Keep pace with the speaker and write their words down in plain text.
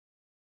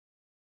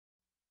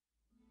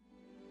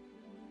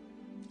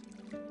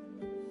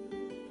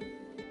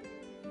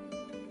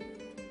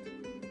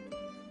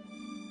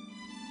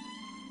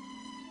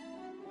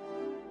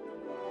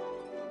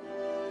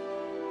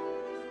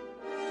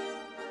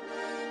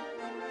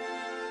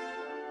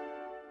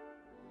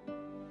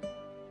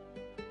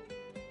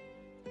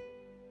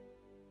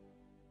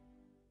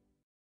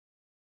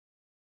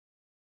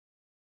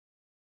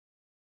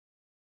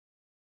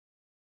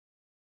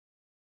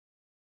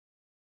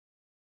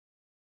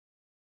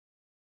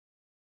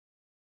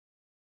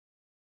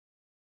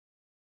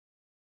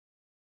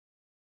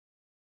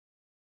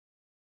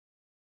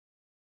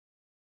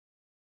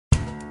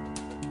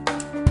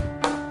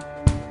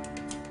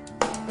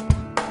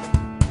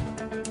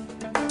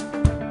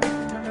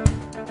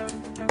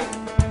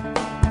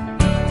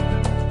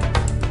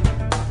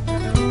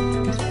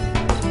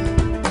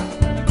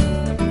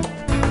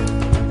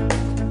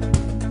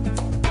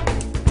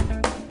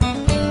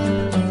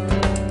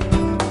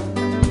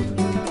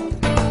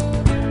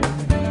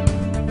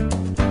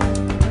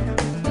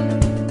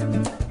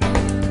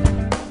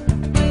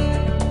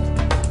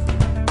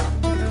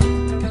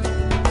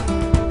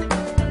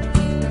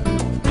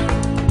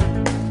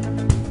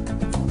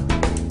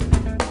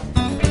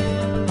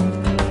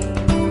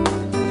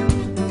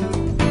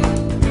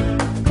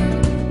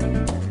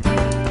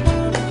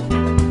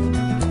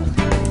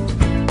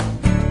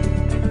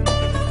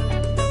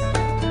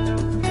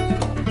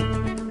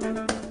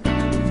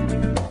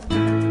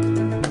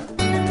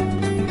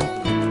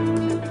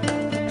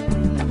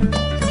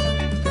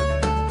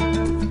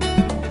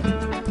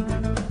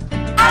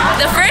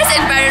The first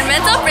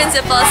environmental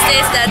principle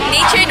states that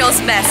nature knows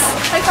best.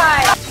 High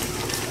five!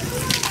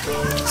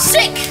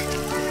 Sick!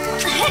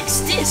 What the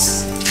heck's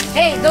this?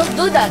 Hey, don't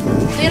do that.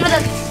 Do you know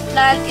that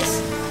plant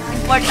is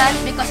important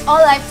because all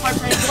life forms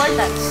are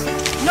important?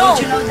 No. Don't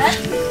you know that?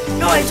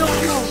 No, I don't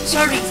know.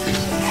 Sorry.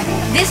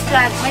 This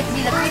plant might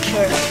be the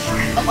future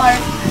of our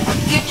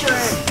future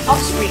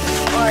offspring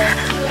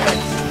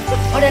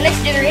or the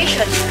next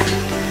generation.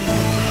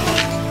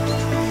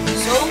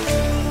 So?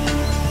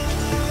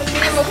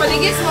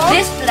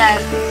 This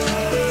plant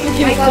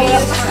might be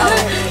used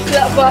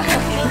for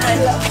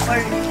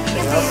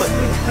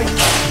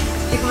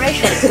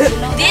decoration.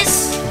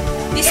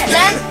 This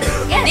plant?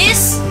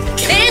 Yes.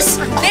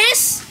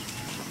 This?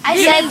 I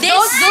You said mean this?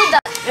 don't do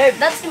that.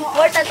 That's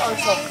important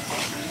also.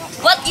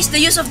 What is the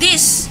use of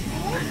this?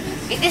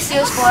 It is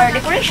used for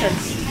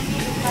decorations.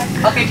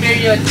 Okay,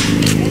 period.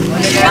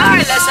 Our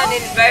lesson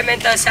in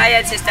environmental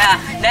science is the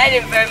 9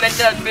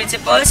 environmental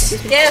principles.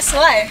 Yes,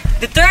 why?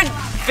 The third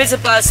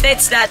principle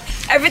states that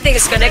everything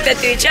is connected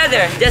to each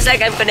other, just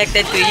like I'm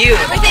connected to you.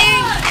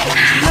 Everything!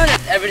 You know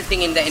that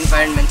everything in the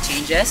environment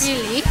changes?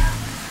 Really?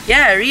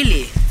 Yeah,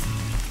 really.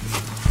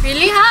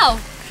 Really? How?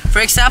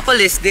 For example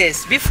is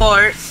this.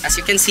 Before, as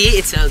you can see,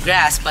 it's all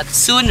grass, but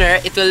sooner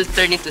it will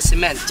turn into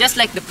cement, just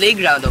like the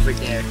playground over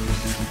there.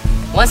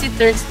 Once it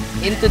turns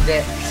into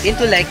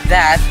like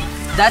that,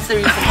 that's the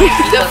reason why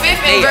The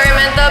fifth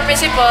environmental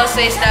principle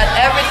says that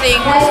everything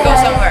must go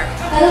somewhere.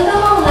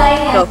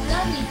 Go.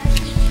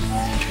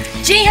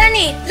 Jay,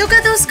 honey, look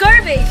at those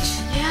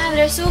garbage. Yeah,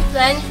 there's so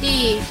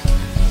plenty.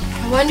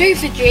 I wonder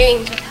if it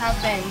rains, what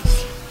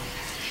happens?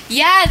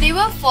 Yeah, they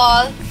will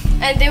fall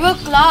and they will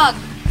clog.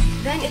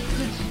 Then it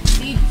could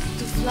lead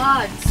to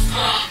floods.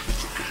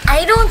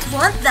 I don't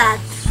want that.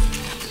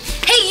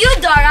 Hey, you,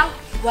 Dora!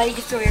 Why did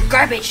you throw your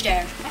garbage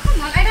there?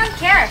 Come on, I don't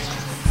care.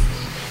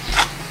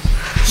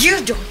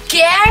 You don't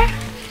care?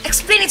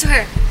 Explain it to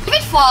her. If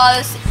it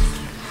falls,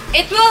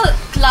 it will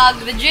clog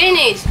the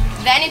drainage.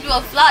 Then it will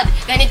flood.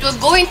 Then it will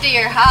go into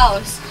your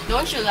house.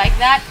 Don't you like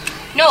that?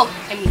 No,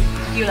 I mean,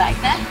 you like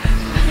that?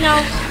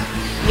 No.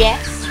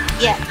 Yes.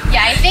 Yeah.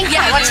 Yeah, I think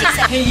Yeah, what she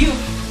said. Hey, you.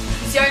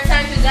 It's your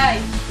time to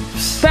die.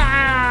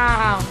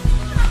 Bam!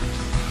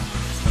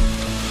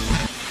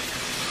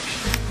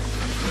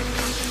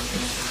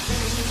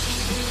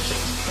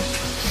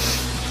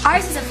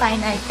 Ours is a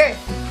finite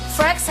Earth.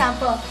 For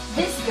example,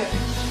 this girl.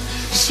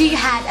 She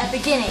had a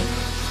beginning,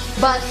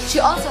 but she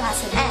also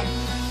has an end.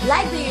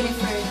 Like the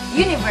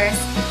universe,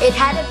 it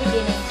had a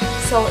beginning,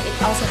 so it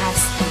also has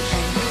an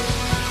end.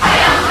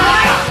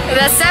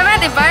 The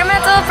seventh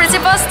environmental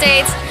principle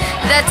states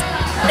that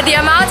the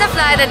amount of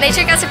light that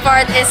nature can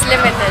support is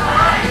limited.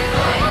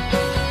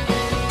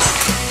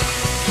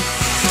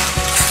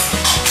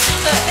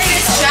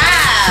 It's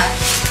trash!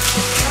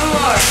 No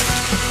more.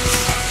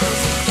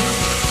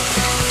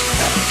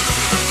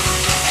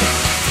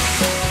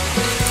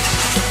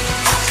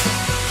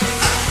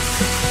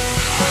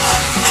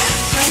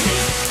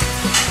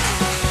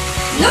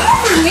 No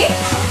more for me?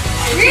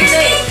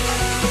 Really?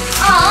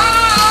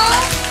 Aww!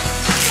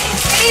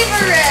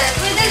 Favorite!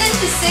 We didn't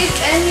just save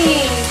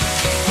any.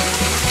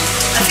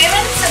 A few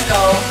minutes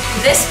ago,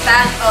 this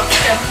pack of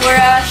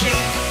tempura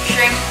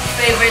shrimp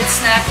flavored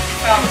snack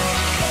from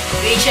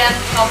Asian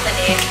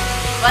company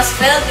was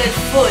filled with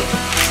food.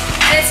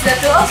 Since the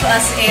two of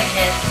us ate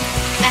it,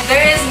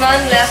 there is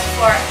none left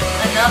for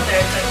another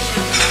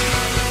consumer.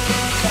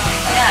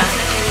 Yeah.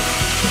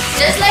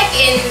 Just like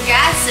in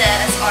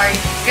grasses or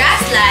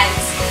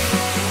grasslands,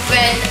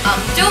 when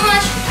too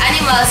much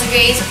animals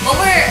graze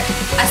over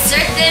a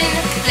certain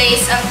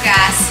place of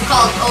grass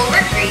called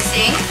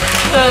overgrazing,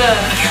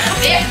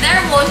 there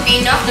won't be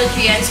enough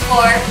nutrients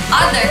for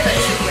other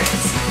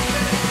consumers.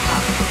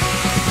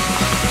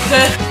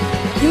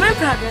 Human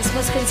progress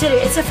must consider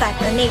its effect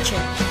on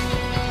nature.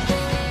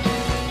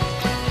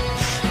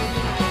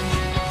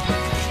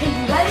 Hey,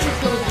 you guys are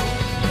cool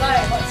now. Why?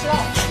 What's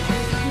wrong?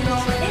 You know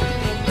what it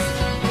means?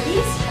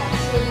 These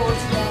tracks will go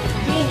to the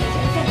drainage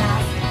and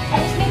canals,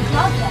 and it may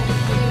clog them,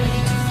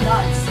 leading to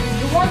floods.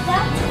 You want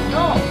that?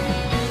 No.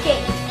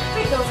 Okay,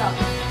 pick those up.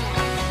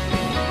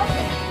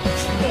 Okay.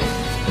 Okay.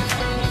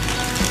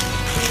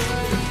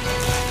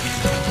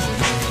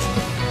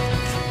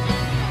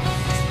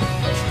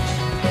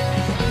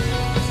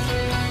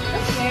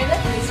 Look here,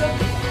 that is so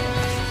good.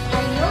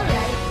 I know,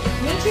 right?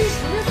 Nature is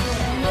beautiful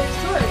and it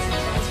restores its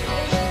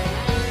transformation.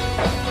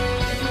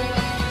 If you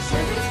want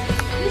service,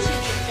 you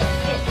should take care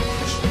of it.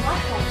 You should not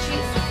plant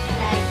trees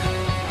like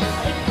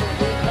you're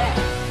doing there.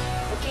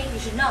 Okay, you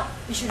should not.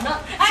 You should not.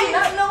 You should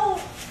not. know.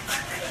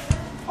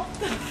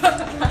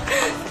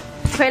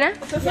 Okay na?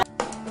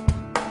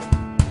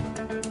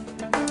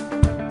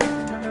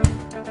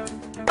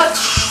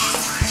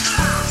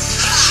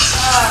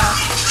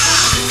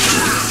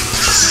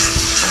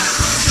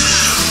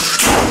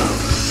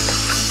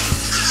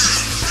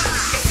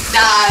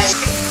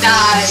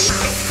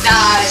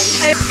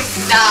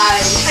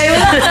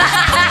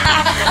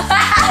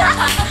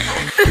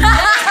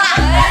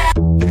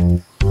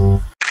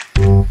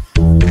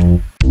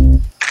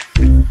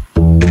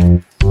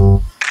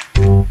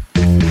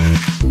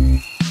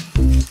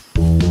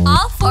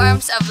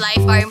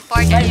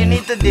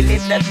 to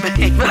delete that.